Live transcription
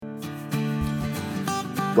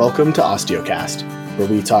Welcome to Osteocast, where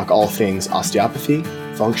we talk all things osteopathy,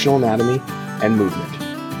 functional anatomy, and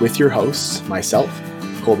movement. With your hosts, myself,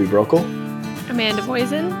 Colby Brokel, Amanda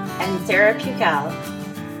Boysen, and Sarah Pucal.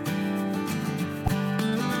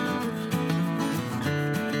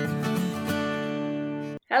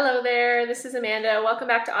 Hello there, this is Amanda. Welcome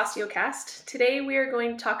back to Osteocast. Today we are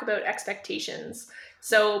going to talk about expectations.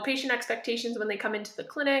 So patient expectations when they come into the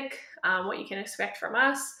clinic, what you can expect from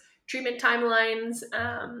us, treatment timelines,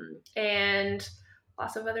 and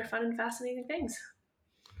lots of other fun and fascinating things.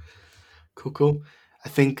 Cool. I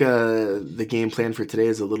think the game plan for today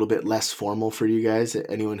is a little bit less formal for you guys.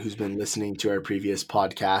 Anyone who's been listening to our previous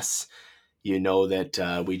podcasts, you know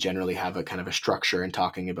that we generally have a kind of a structure in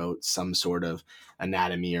talking about some sort of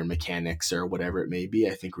anatomy or mechanics or whatever it may be.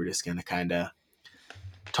 I think we're just going to kind of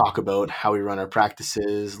talk about how we run our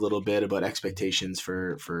practices, a little bit about expectations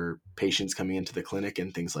for patients coming into the clinic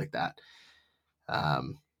and things like that.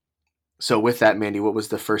 So with that, Mandy, what was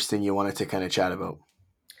the first thing you wanted to kind of chat about?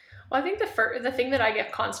 Well, I think the thing that I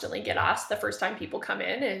constantly get asked the first time people come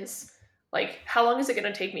in is like, how long is it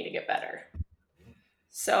going to take me to get better?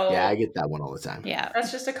 So yeah, I get that one all the time. Yeah,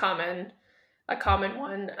 that's just a common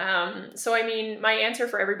one. So I mean, my answer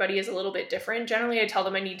for everybody is a little bit different. Generally, I tell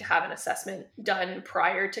them I need to have an assessment done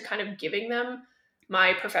prior to kind of giving them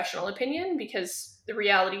my professional opinion, because the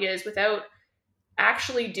reality is without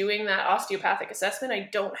actually doing that osteopathic assessment, I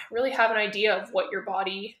don't really have an idea of what your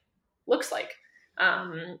body looks like.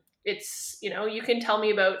 It's, you can tell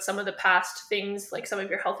me about some of the past things, like some of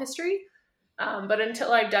your health history, but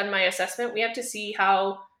until I've done my assessment, we have to see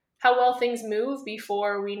how well things move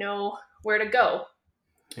before we know where to go.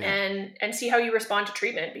 Yeah. And see how you respond to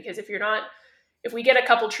treatment. Because if we get a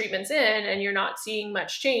couple treatments in and you're not seeing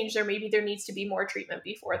much change, there needs to be more treatment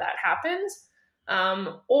before that happens.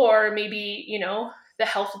 Or maybe, the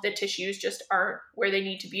health of the tissues just aren't where they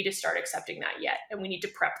need to be to start accepting that yet. And we need to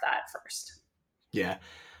prep that first. Yeah,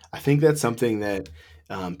 I think that's something that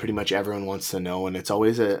pretty much everyone wants to know, and it's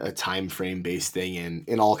always a time frame based thing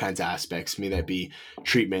in all kinds of aspects, may that be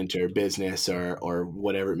treatment or business or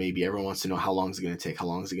whatever it may be. Everyone wants to know how long is it going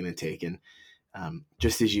to take, and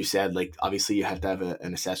just as you said, like obviously you have to have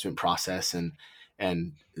an assessment process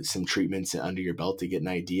and some treatments under your belt to get an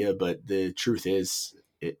idea, but the truth is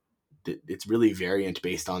it's really variant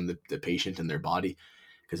based on the patient and their body,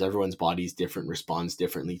 because everyone's body is different, responds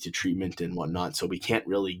differently to treatment and whatnot. So we can't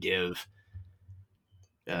really give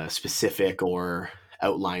a specific or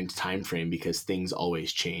outlined time frame because things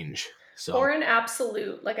always change. So, or an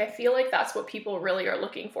absolute, like I feel like that's what people really are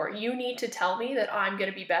looking for. You need to tell me that I'm going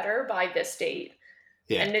to be better by this date.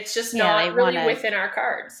 Yeah. And it's just not really within our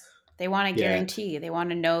cards. They want a guarantee. They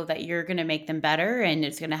want to know that you're going to make them better and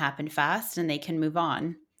it's going to happen fast and they can move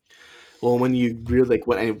on. Well, when you really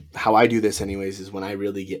how I do this anyways is when I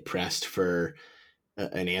really get pressed for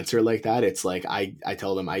an answer like that, it's like I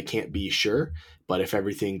tell them I can't be sure, but if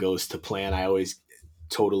everything goes to plan, I always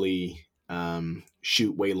totally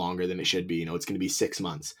shoot way longer than it should be. It's going to be 6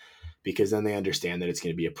 months, because then they understand that it's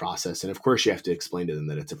going to be a process. And of course you have to explain to them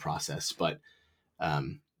that it's a process, but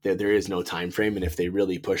there is no time frame. And if they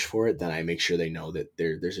really push for it, then I make sure they know that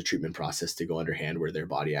there's a treatment process to go underhand where their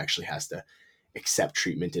body actually has to accept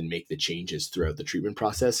treatment and make the changes throughout the treatment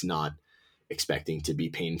process, not expecting to be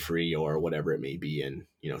pain-free or whatever it may be in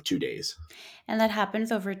 2 days. And that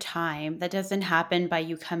happens over time. That doesn't happen by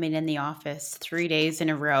you coming in the office 3 days in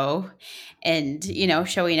a row and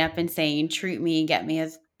showing up and saying treat me, get me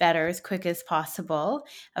as better as quick as possible.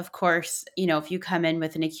 Of course, if you come in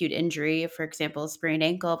with an acute injury, for example, a sprained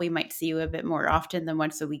ankle, we might see you a bit more often than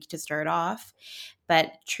once a week to start off.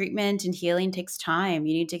 But treatment and healing takes time.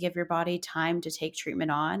 You need to give your body time to take treatment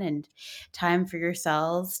on and time for your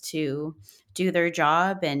cells to do their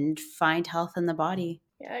job and find health in the body.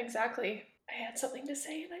 Yeah, exactly. I had something to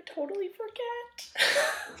say and I totally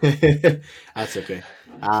forget. That's okay.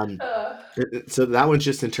 So that one's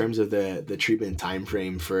just in terms of the treatment time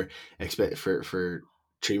frame for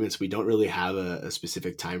treatments. We don't really have a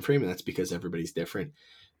specific time frame, and that's because everybody's different.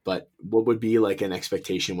 But what would be like an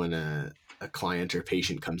expectation when a client or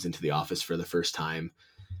patient comes into the office for the first time?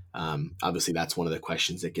 Obviously, that's one of the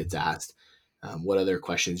questions that gets asked. What other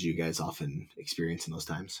questions do you guys often experience in those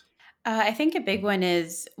times? I think a big one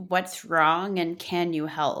is what's wrong and can you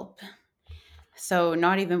help? So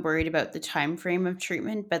not even worried about the time frame of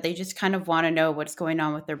treatment, but they just kind of want to know what's going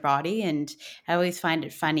on with their body. And I always find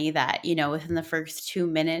it funny that, within the first 2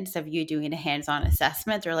 minutes of you doing a hands-on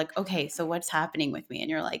assessment, they're like, okay, so what's happening with me? And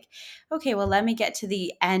you're like, okay, well, let me get to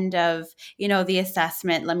the end of, the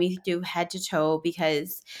assessment. Let me do head to toe,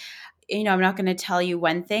 because I'm not going to tell you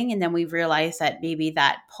one thing and then we realize that maybe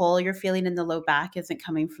that pull you're feeling in the low back isn't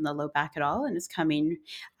coming from the low back at all and it's coming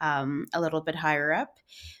a little bit higher up.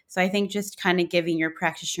 So I think just kind of giving your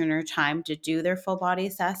practitioner time to do their full body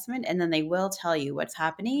assessment, and then they will tell you what's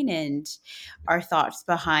happening and our thoughts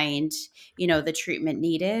behind, the treatment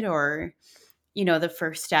needed, or, the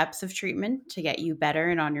first steps of treatment to get you better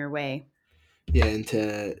and on your way. Yeah, and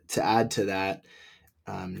to add to that,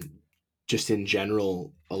 um, just in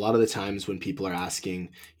general, a lot of the times when people are asking,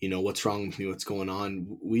 what's wrong with me, what's going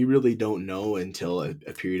on, we really don't know until a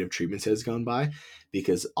period of treatments has gone by,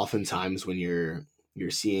 because oftentimes when you're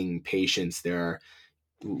seeing patients,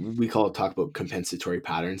 we talk about compensatory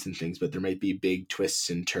patterns and things, but there might be big twists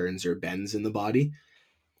and turns or bends in the body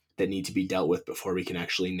that need to be dealt with before we can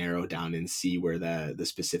actually narrow down and see where the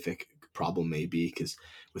specific problem may be. Because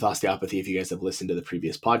with osteopathy, if you guys have listened to the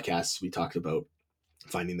previous podcasts, we talked about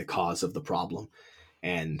finding the cause of the problem.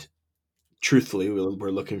 And truthfully,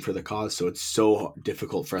 we're looking for the cause. So it's so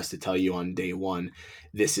difficult for us to tell you on day one,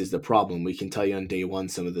 this is the problem. We can tell you on day one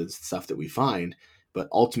some of the stuff that we find. But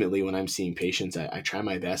ultimately, when I'm seeing patients, I try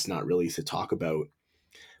my best not really to talk about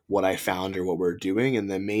what I found or what we're doing. And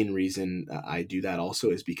the main reason I do that also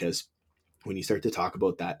is because when you start to talk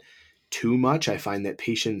about that too much, I find that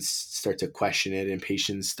patients start to question it and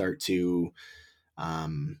patients start to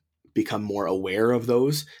um, become more aware of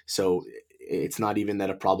those. So it's not even that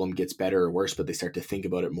a problem gets better or worse, but they start to think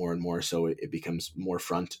about it more and more. So it becomes more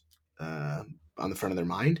on the front of their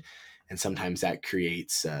mind. And sometimes that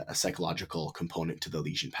creates a psychological component to the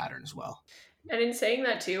lesion pattern as well. And in saying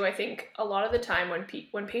that too, I think a lot of the time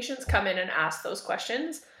when patients come in and ask those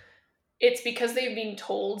questions, it's because they've been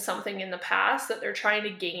told something in the past that they're trying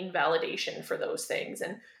to gain validation for those things.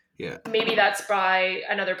 And Yeah. maybe that's by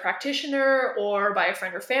another practitioner or by a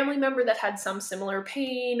friend or family member that had some similar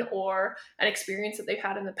pain or an experience that they've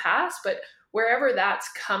had in the past. But wherever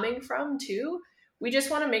that's coming from too, we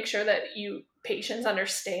just want to make sure that you patients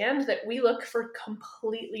understand that we look for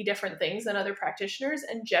completely different things than other practitioners.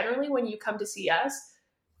 And generally when you come to see us,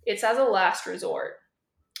 it's as a last resort.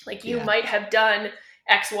 Like you might have done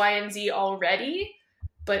X, Y, and Z already,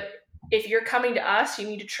 but if you're coming to us, you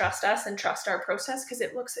need to trust us and trust our process because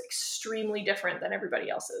it looks extremely different than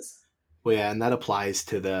everybody else's. Well, yeah, and that applies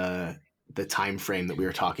to the time frame that we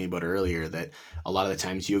were talking about earlier. That a lot of the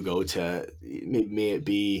times you go to, may it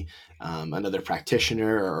be another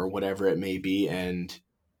practitioner or whatever it may be, and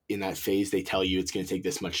in that phase they tell you it's going to take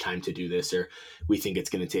this much time to do this, or we think it's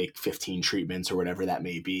going to take 15 treatments or whatever that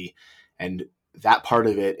may be, and that part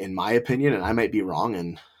of it, in my opinion, and I might be wrong,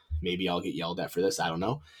 and maybe I'll get yelled at for this, I don't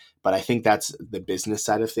know, but I think that's the business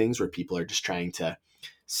side of things where people are just trying to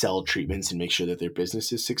sell treatments and make sure that their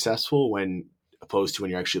business is successful, when opposed to when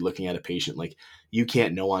you're actually looking at a patient, like you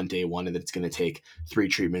can't know on day one that it's going to take 3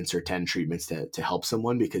 treatments or 10 treatments to help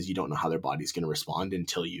someone, because you don't know how their body's going to respond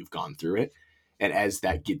until you've gone through it. And as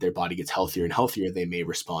their body gets healthier and healthier, they may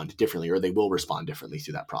respond differently, or they will respond differently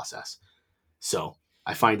through that process. So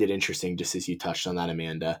I find it interesting, just as you touched on that,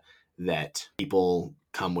 Amanda, that people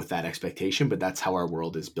come with that expectation, but that's how our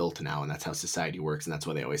world is built now, and that's how society works, and that's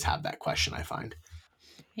why they always have that question, I find.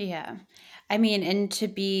 Yeah. I mean, and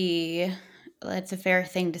it's a fair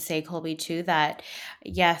thing to say, Colby, too, that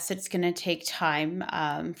yes, it's going to take time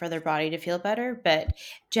for their body to feel better. But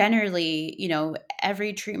generally,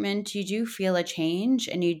 every treatment, you do feel a change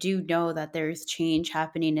and you do know that there's change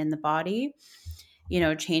happening in the body,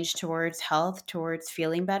 change towards health, towards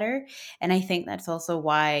feeling better. And I think that's also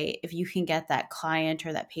why if you can get that client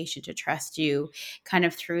or that patient to trust you kind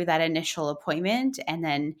of through that initial appointment and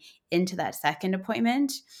then into that second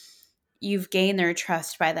appointment, you've gained their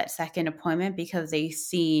trust by that second appointment because they've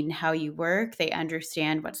seen how you work, they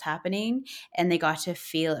understand what's happening, and they got to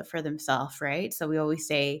feel it for themselves, right? So we always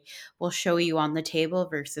say, we'll show you on the table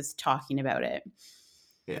versus talking about it.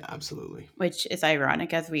 Yeah, absolutely. Which is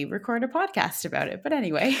ironic as we record a podcast about it. But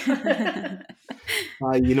anyway.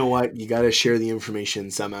 You know what? You got to share the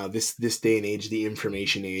information somehow. This day and age, the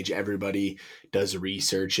information age, everybody does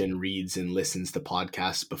research and reads and listens to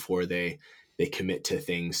podcasts before they commit to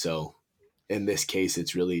things. So in this case,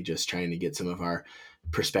 it's really just trying to get some of our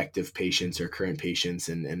prospective patients or current patients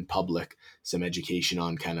and public some education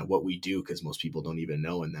on kind of what we do, because most people don't even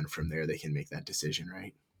know. And then from there, they can make that decision,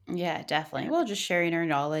 right? Yeah, definitely. Well, just sharing our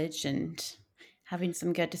knowledge and having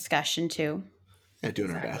some good discussion too. Yeah,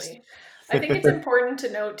 doing our best. I think it's important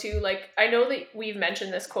to note too, like, I know that we've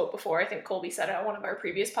mentioned this quote before. I think Colby said it on one of our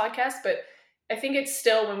previous podcasts, but I think it's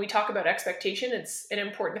still, when we talk about expectation, it's an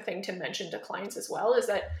important thing to mention to clients as well, is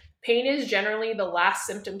that pain is generally the last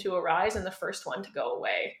symptom to arise and the first one to go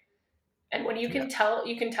away. And when you can tell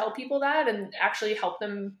people that and actually help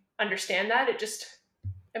them understand that. It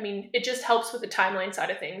just helps with the timeline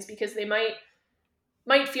side of things, because they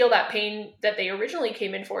might feel that pain that they originally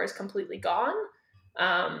came in for is completely gone,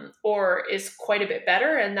 or is quite a bit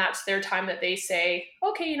better. And that's their time that they say,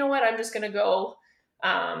 okay, you know what, I'm just going to go.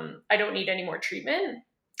 I don't need any more treatment.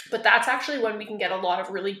 But that's actually when we can get a lot of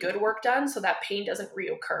really good work done, so that pain doesn't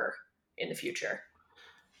reoccur in the future.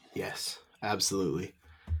 Yes, absolutely.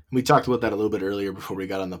 We talked about that a little bit earlier before we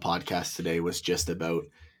got on the podcast today, was just about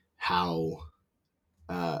how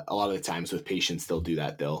a lot of the times with patients, they'll do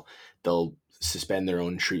that. They'll suspend their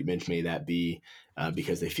own treatment. May that be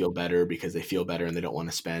because they feel better, and they don't want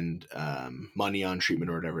to spend money on treatment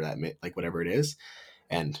or whatever whatever it is.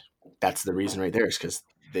 And that's the reason right there, is because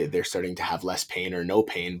they're starting to have less pain or no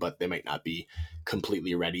pain, but they might not be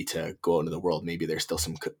completely ready to go out into the world. Maybe there's still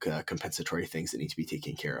some compensatory things that need to be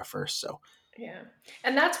taken care of first. So yeah.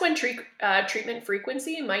 And that's when treatment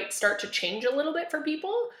frequency might start to change a little bit for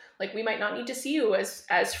people. Like, we might not need to see you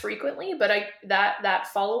as frequently, but that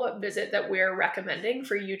follow-up visit that we're recommending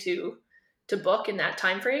for you to book in that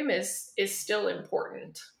time frame is still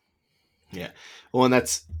important. Yeah. Well, and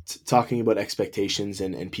that's talking about expectations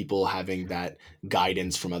and people having that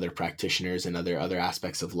guidance from other practitioners and other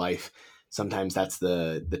aspects of life. Sometimes that's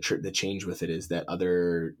the change with it, is that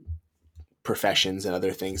other professions and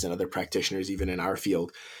other things and other practitioners, even in our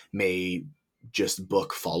field, may just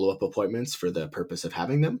book follow-up appointments for the purpose of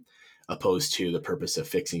having them, opposed to the purpose of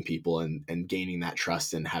fixing people, and gaining that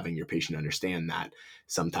trust and having your patient understand that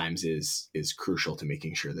sometimes is crucial to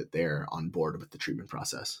making sure that they're on board with the treatment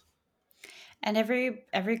process. And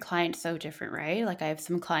every client's so different, right? Like, I have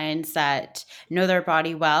some clients that know their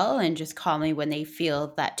body well and just call me when they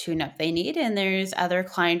feel that tune up they need. And there's other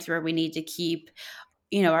clients where we need to keep,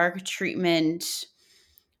 our treatment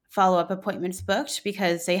follow-up appointments booked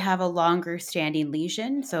because they have a longer standing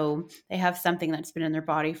lesion. So they have something that's been in their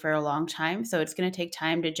body for a long time. So it's going to take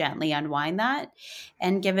time to gently unwind that.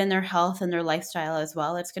 And given their health and their lifestyle as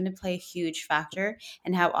well, it's going to play a huge factor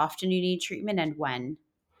in how often you need treatment and when.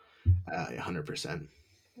 100%.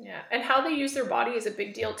 Yeah. And how they use their body is a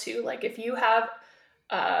big deal too. Like, if you have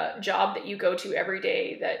a job that you go to every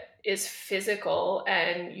day that is physical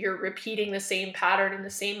and you're repeating the same pattern and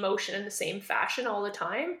the same motion in the same fashion all the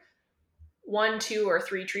time, 1, 2, or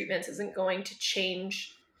 3 treatments isn't going to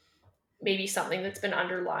change maybe something that's been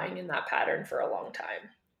underlying in that pattern for a long time.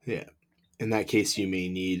 Yeah. In that case, you may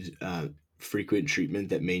need frequent treatment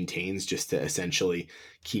that maintains, just to essentially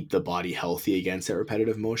keep the body healthy against that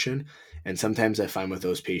repetitive motion. And sometimes I find with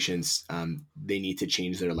those patients, they need to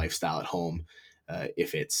change their lifestyle at home.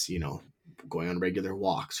 If it's, going on regular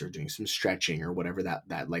walks or doing some stretching or whatever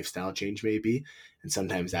that lifestyle change may be. And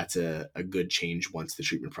sometimes that's a good change once the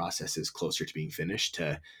treatment process is closer to being finished,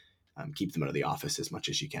 to keep them out of the office as much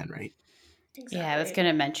as you can, right? Exactly. Yeah, I was going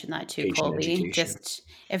to mention that too, Patient Colby. education. Just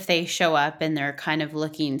if they show up and they're kind of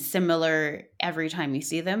looking similar every time you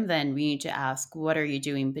see them, then we need to ask, what are you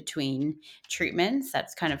doing between treatments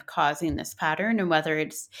that's kind of causing this pattern? And whether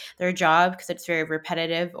it's their job because it's very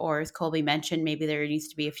repetitive, or as Colby mentioned, maybe there needs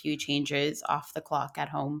to be a few changes off the clock at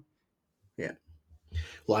home. Yeah.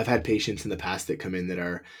 Well, I've had patients in the past that come in that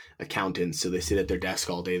are accountants. So they sit at their desk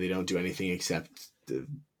all day. They don't do anything except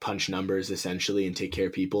punch numbers essentially and take care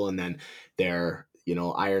of people. And then they're,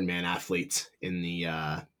 Ironman athletes in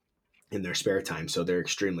their spare time. So they're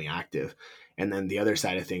extremely active. And then the other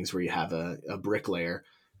side of things, where you have a bricklayer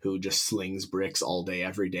who just slings bricks all day,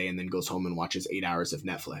 every day, and then goes home and watches 8 hours of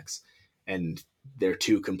Netflix. And they're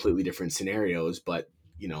two completely different scenarios, but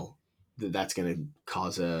that's going to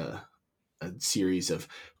cause a series of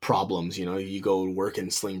problems. You go work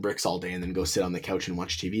and sling bricks all day and then go sit on the couch and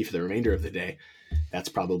watch TV for the remainder of the day. That's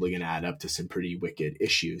probably going to add up to some pretty wicked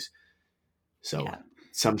issues. So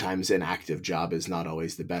sometimes an active job is not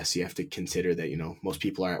always the best. You have to consider that, most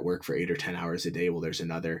people are at work for 8 or 10 hours a day. Well, there's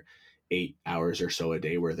another 8 hours or so a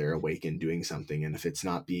day where they're awake and doing something. And if it's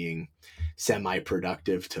not being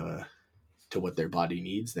semi-productive to what their body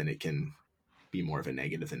needs, then it can be more of a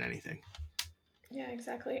negative than anything. Yeah,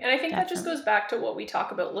 exactly. And I think that just goes back to what we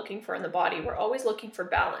talk about looking for in the body. We're always looking for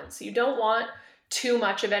balance. You don't want too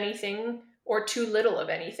much of anything or too little of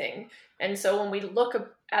anything. And so when we look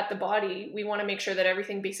at the body, we want to make sure that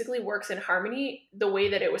everything basically works in harmony the way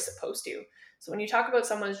that it was supposed to. So when you talk about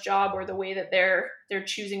someone's job or the way that they're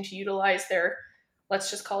choosing to utilize their, let's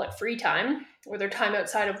just call it free time, or their time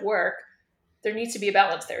outside of work, there needs to be a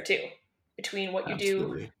balance there too, between what you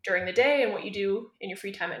do during the day and what you do in your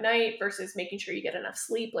free time at night versus making sure you get enough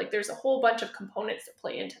sleep. Like, there's a whole bunch of components that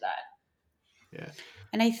play into that. Yeah.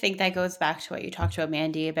 And I think that goes back to what you talked about,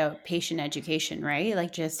 Mandy, about patient education, right?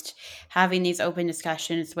 Like just having these open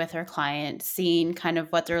discussions with our clients, seeing kind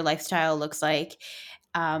of what their lifestyle looks like,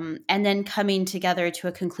 and then coming together to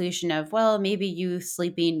a conclusion of, well, maybe you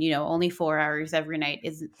sleeping, only 4 hours every night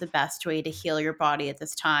isn't the best way to heal your body at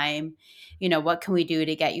this time. What can we do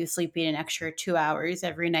to get you sleeping an extra 2 hours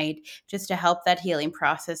every night just to help that healing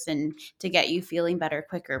process and to get you feeling better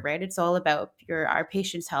quicker, right? It's all about our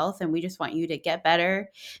patient's health, and we just want you to get better,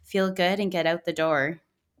 feel good, and get out the door.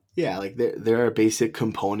 Yeah, like there are basic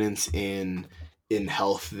components in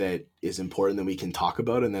health that is important that we can talk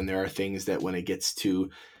about, and then there are things that when it gets too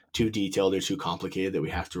detailed or too complicated that we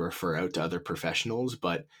have to refer out to other professionals.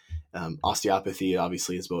 But osteopathy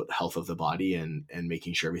obviously is about health of the body and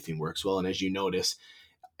making sure everything works well. And as you notice,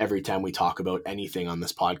 every time we talk about anything on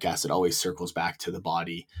this podcast, it always circles back to the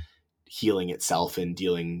body healing itself and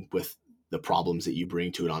dealing with the problems that you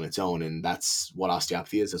bring to it on its own. And that's what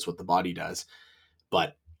osteopathy is. That's what the body does.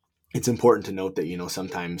 But it's important to note that,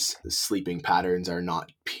 sometimes sleeping patterns are not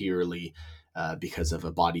purely because of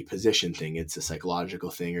a body position thing. It's a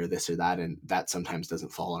psychological thing or this or that. And that sometimes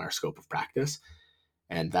doesn't fall in our scope of practice.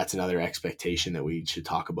 And that's another expectation that we should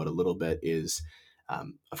talk about a little bit is,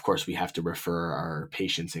 of course, we have to refer our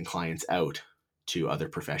patients and clients out to other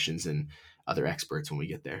professions and other experts when we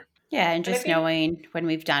get there. Yeah, and And I just think knowing when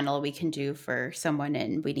we've done all we can do for someone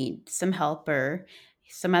and we need some help or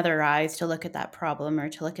some other eyes to look at that problem or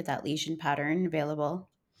to look at that lesion pattern available.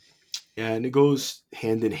 Yeah, and it goes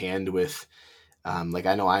hand in hand with, like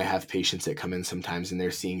I know I have patients that come in sometimes and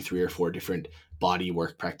they're seeing 3 or 4 different body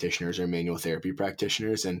work practitioners or manual therapy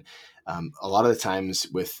practitioners. And a lot of the times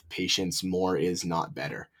with patients, more is not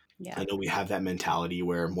better. Yeah. I know we have that mentality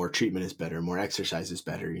where more treatment is better, more exercise is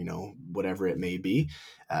better, whatever it may be.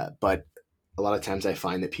 But a lot of times I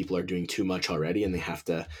find that people are doing too much already and they have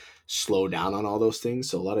to slow down on all those things.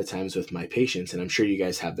 So a lot of times with my patients, and I'm sure you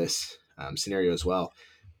guys have this scenario as well,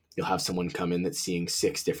 you'll have someone come in that's seeing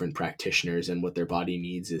 6 different practitioners and what their body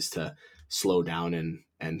needs is to slow down.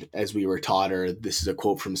 And as we were taught, or this is a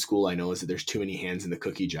quote from school I know, is that there's too many hands in the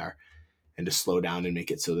cookie jar, and to slow down and make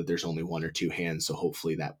it so that there's only 1 or 2 hands. So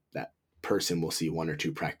hopefully that person will see 1 or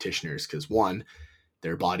 2 practitioners, because one,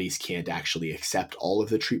 their bodies can't actually accept all of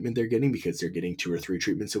the treatment they're getting because they're getting 2 or 3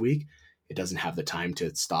 treatments a week. It doesn't have the time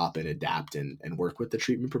to stop and adapt and work with the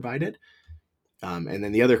treatment provided. And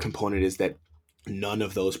then the other component is that none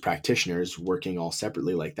of those practitioners working all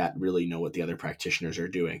separately like that really know what the other practitioners are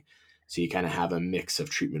doing. So you kind of have a mix of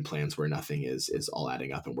treatment plans where nothing is all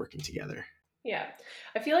adding up and working together. Yeah.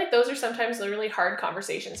 I feel like those are sometimes the really hard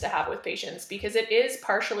conversations to have with patients because it is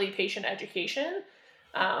partially patient education,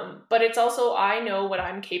 but it's also I know what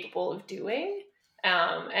I'm capable of doing,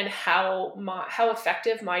 and how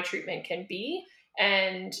effective my treatment can be,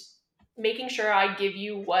 and making sure I give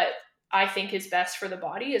you what I think is best for the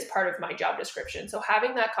body is part of my job description. So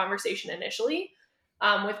having that conversation initially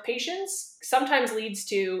with patients sometimes leads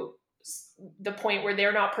to the point where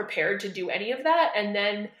they're not prepared to do any of that, and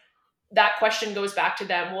then that question goes back to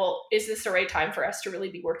them. Well, is this the right time for us to really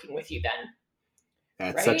be working with you then?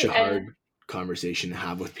 That's such Right. a And hard conversation to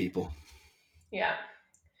have with people. yeah.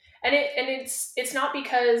 And it's not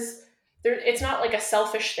because it's not like a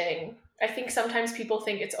selfish thing. I think sometimes people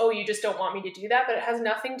think it's, oh, you just don't want me to do that, but it has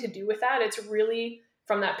nothing to do with that. It's really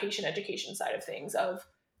from that patient education side of things of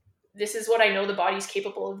this is what I know the body's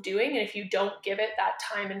capable of doing. And if you don't give it that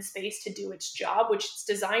time and space to do its job, which it's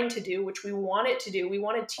designed to do, which we want it to do, we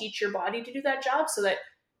want to teach your body to do that job so that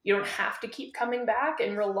you don't have to keep coming back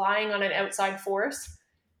and relying on an outside force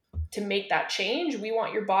to make that change. We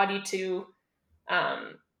want your body to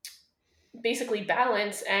um, basically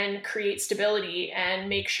balance and create stability and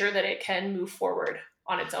make sure that it can move forward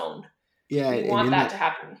on its own. Yeah, We want that to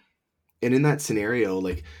happen. and in that scenario,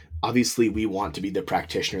 like obviously we want to be the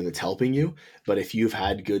practitioner that's helping you, but if you've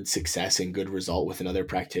had good success and good result with another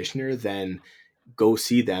practitioner, then go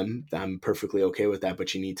see them. I'm perfectly okay with that,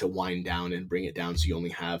 but you need to wind down and bring it down so you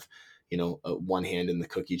only have, one hand in the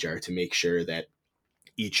cookie jar to make sure that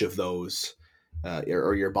each of those,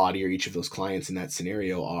 or your body or each of those clients in that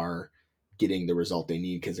scenario are getting the result they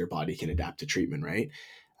need because their body can adapt to treatment, right?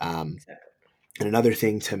 Exactly. And another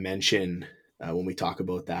thing to mention when we talk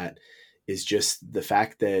about that is just the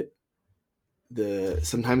fact that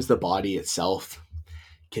sometimes the body itself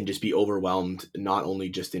can just be overwhelmed, not only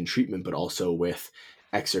just in treatment, but also with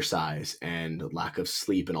exercise and lack of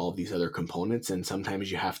sleep and all of these other components. And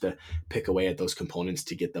sometimes you have to pick away at those components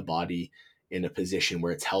to get the body in a position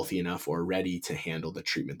where it's healthy enough or ready to handle the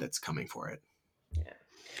treatment that's coming for it. Yeah.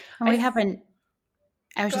 And we haven't,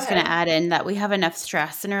 I was Go just going to ahead. add in that we have enough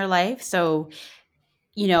stress in our life. So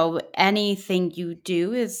anything you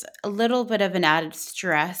do is a little bit of an added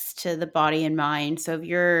stress to the body and mind. So if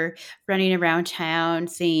you're running around town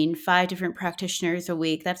seeing 5 different practitioners a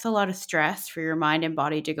week, that's a lot of stress for your mind and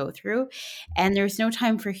body to go through. And there's no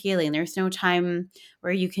time for healing. There's no time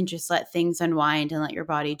where you can just let things unwind and let your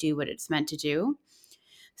body do what it's meant to do.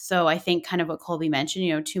 So I think kind of what Colby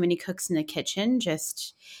mentioned, too many cooks in the kitchen,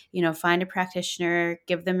 just, find a practitioner,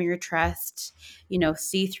 give them your trust,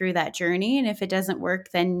 see through that journey. And if it doesn't work,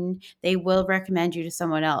 then they will recommend you to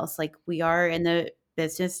someone else. Like, we are in the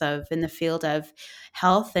in the field of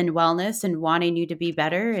health and wellness and wanting you to be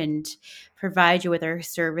better and provide you with our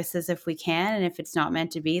services if we can. And if it's not meant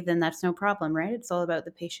to be, then that's no problem, right? It's all about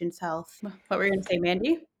the patient's health. What were you going to say,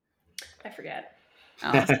 Mandy? I forget.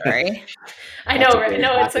 Oh, sorry. I know, right?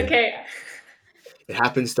 No, it's okay. It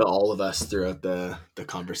happens to all of us throughout the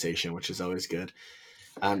conversation, which is always good.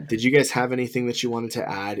 Did you guys have anything that you wanted to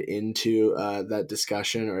add into that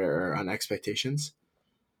discussion or on expectations?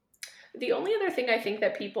 The only other thing I think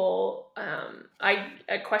that people,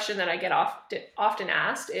 a question that I get often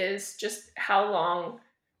asked is just how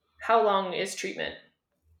long is treatment?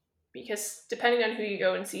 Because depending on who you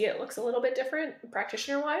go and see, it looks a little bit different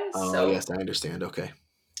practitioner wise. Oh, so yes, I understand. Okay.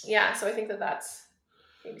 Yeah, so I think that's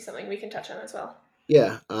maybe something we can touch on as well.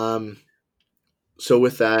 Yeah. So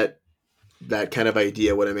with that kind of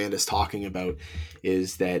idea, what Amanda's talking about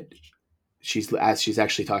is that she's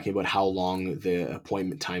actually talking about how long the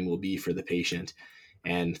appointment time will be for the patient.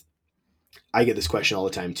 And I get this question all the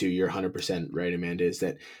time too. You're 100% right, Amanda, is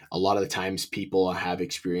that a lot of the times people have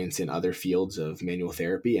experience in other fields of manual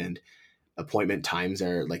therapy, and appointment times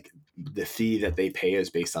are like the fee that they pay is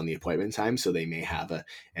based on the appointment time. So they may have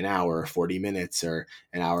an hour or 40 minutes or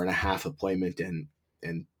an hour and a half appointment, and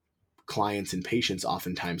clients and patients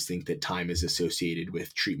oftentimes think that time is associated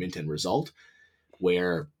with treatment and result,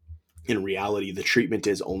 where in reality, the treatment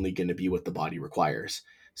is only going to be what the body requires.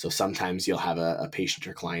 So sometimes you'll have a patient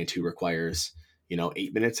or client who requires,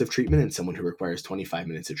 8 minutes of treatment and someone who requires 25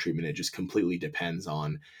 minutes of treatment. It just completely depends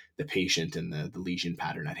on the patient and the lesion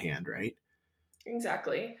pattern at hand, right?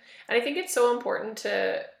 Exactly. And I think it's so important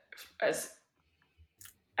to, as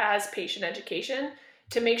patient education,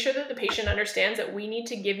 to make sure that the patient understands that we need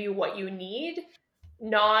to give you what you need,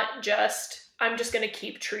 not just, I'm just going to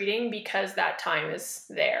keep treating because that time is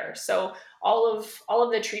there. So all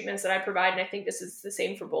of the treatments that I provide, and I think this is the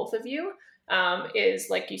same for both of you, is,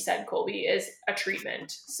 like you said, Colby, is a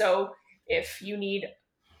treatment. So if you need,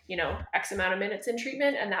 X amount of minutes in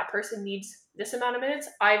treatment and that person needs this amount of minutes,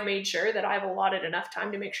 I've made sure that I've allotted enough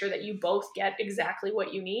time to make sure that you both get exactly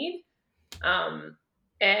what you need,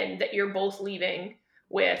 and that you're both leaving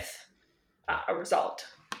with a result.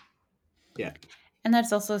 Yeah. And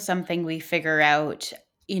that's also something we figure out,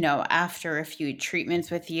 after a few treatments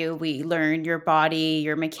with you. We learn your body,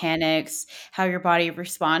 your mechanics, how your body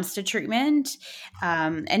responds to treatment.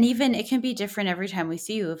 And even it can be different every time we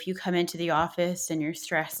see you. If you come into the office and you're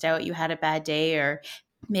stressed out, you had a bad day, or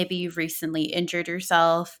maybe you've recently injured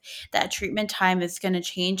yourself, that treatment time is going to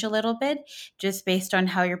change a little bit just based on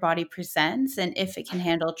how your body presents and if it can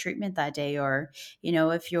handle treatment that day. Or,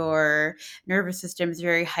 if your nervous system is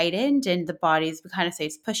very heightened and the body's, we kind of say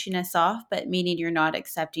it's pushing us off, but meaning you're not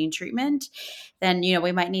accepting treatment, then,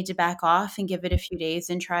 we might need to back off and give it a few days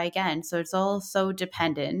and try again. So it's all so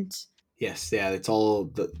dependent. Yes, yeah, it's all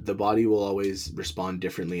the body will always respond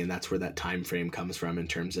differently, and that's where that time frame comes from in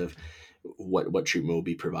terms of what treatment will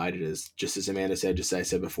be provided. Is just as Amanda said, just as I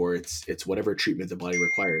said before, it's whatever treatment the body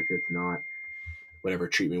requires. It's not whatever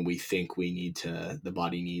treatment we think the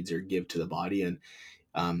body needs or give to the body.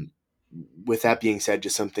 And with that being said,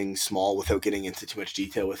 just something small without getting into too much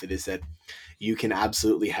detail with it is that you can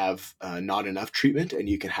absolutely have not enough treatment and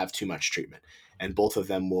you can have too much treatment, and both of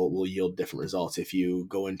them will yield different results. If you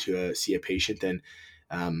go into see a patient and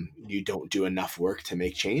you don't do enough work to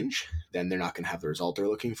make change, then they're not going to have the result they're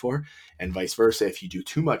looking for. And vice versa, if you do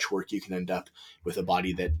too much work, you can end up with a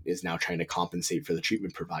body that is now trying to compensate for the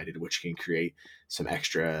treatment provided, which can create some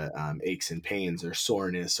extra aches and pains or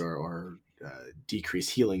soreness or decrease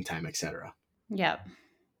healing time, etc. Yep.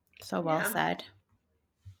 So well said.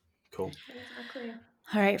 Cool. Exactly.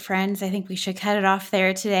 All right, friends, I think we should cut it off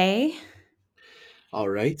there today. All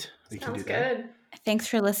right. We Sounds can do that. good. Thanks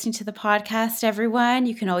for listening to the podcast, everyone.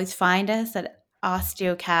 You can always find us at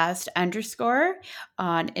osteocast_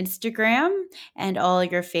 on Instagram and all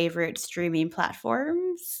your favorite streaming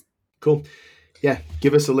platforms. Cool. Yeah.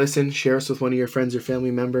 Give us a listen. Share us with one of your friends or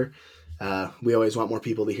family member. We always want more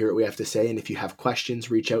people to hear what we have to say. And if you have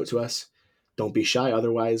questions, reach out to us. Don't be shy.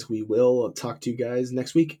 Otherwise, we will talk to you guys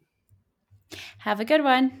next week. Have a good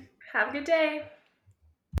one. Have a good day.